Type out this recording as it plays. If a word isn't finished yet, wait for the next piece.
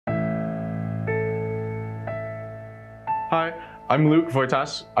Hi, I'm Luke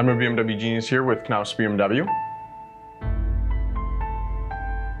Wojtas. I'm a BMW genius here with Knauz BMW.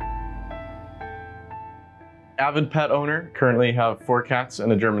 Avid pet owner, currently have 4 cats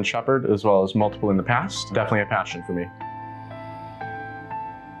and a German Shepherd, as well as multiple in the past. Definitely a passion for me.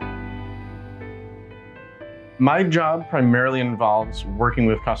 My job primarily involves working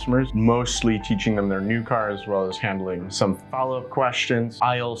with customers, mostly teaching them their new car as well as handling some follow-up questions.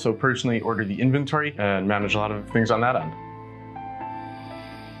 I also personally order the inventory and manage a lot of things on that end.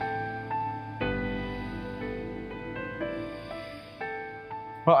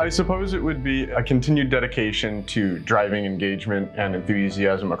 Well, I suppose it would be a continued dedication to driving engagement and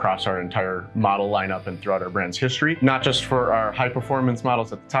enthusiasm across our entire model lineup and throughout our brand's history, not just for our high-performance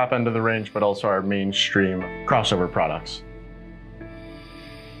models at the top end of the range, but also our mainstream crossover products.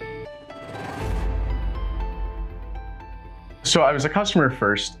 So I was a customer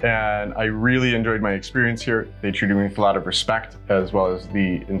first, and I really enjoyed my experience here. They treated me with a lot of respect, as well as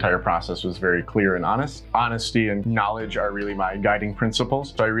the entire process was very clear and honest. Honesty and knowledge are really my guiding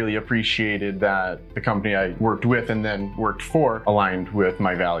principles. So I really appreciated that the company I worked with and then worked for aligned with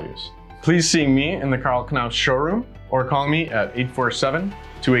my values. Please see me in the Karl Knauz showroom or call me at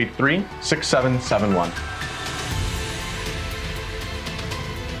 847-283-6771.